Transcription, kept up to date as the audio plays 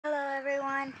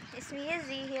everyone, it's me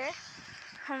Izzy here.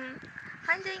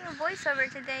 I'm doing a voiceover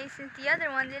today since the other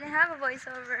one didn't have a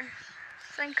voiceover.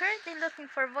 So I'm currently looking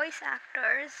for voice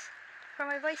actors for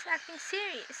my voice acting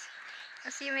series.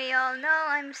 As you may all know,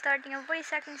 I'm starting a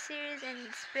voice acting series and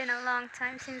it's been a long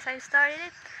time since I started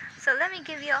it. So let me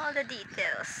give you all the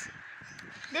details.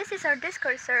 This is our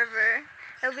Discord server.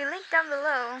 It'll be linked down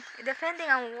below depending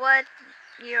on what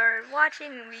you're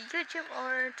watching, YouTube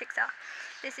or TikTok.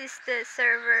 This is the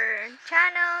server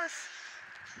channels,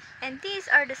 and these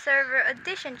are the server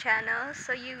audition channels,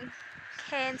 so you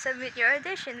can submit your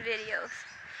audition videos.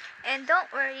 And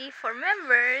don't worry, for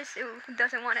members who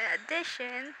doesn't want an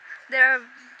audition, there are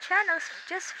channels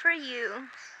just for you,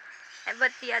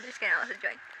 but the others can also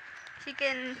join. So you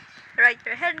can write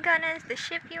your headcanons, the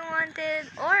ship you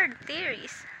wanted, or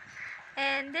theories.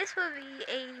 And this will be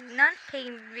a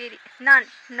non-paid video,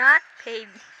 not paid.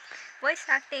 Voice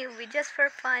acting will be just for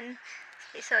fun.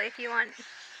 So if you want to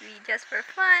be just for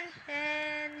fun,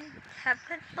 then have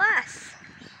a blast.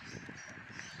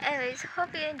 Anyways, hope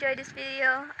you enjoyed this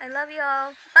video. I love you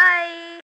all. Bye!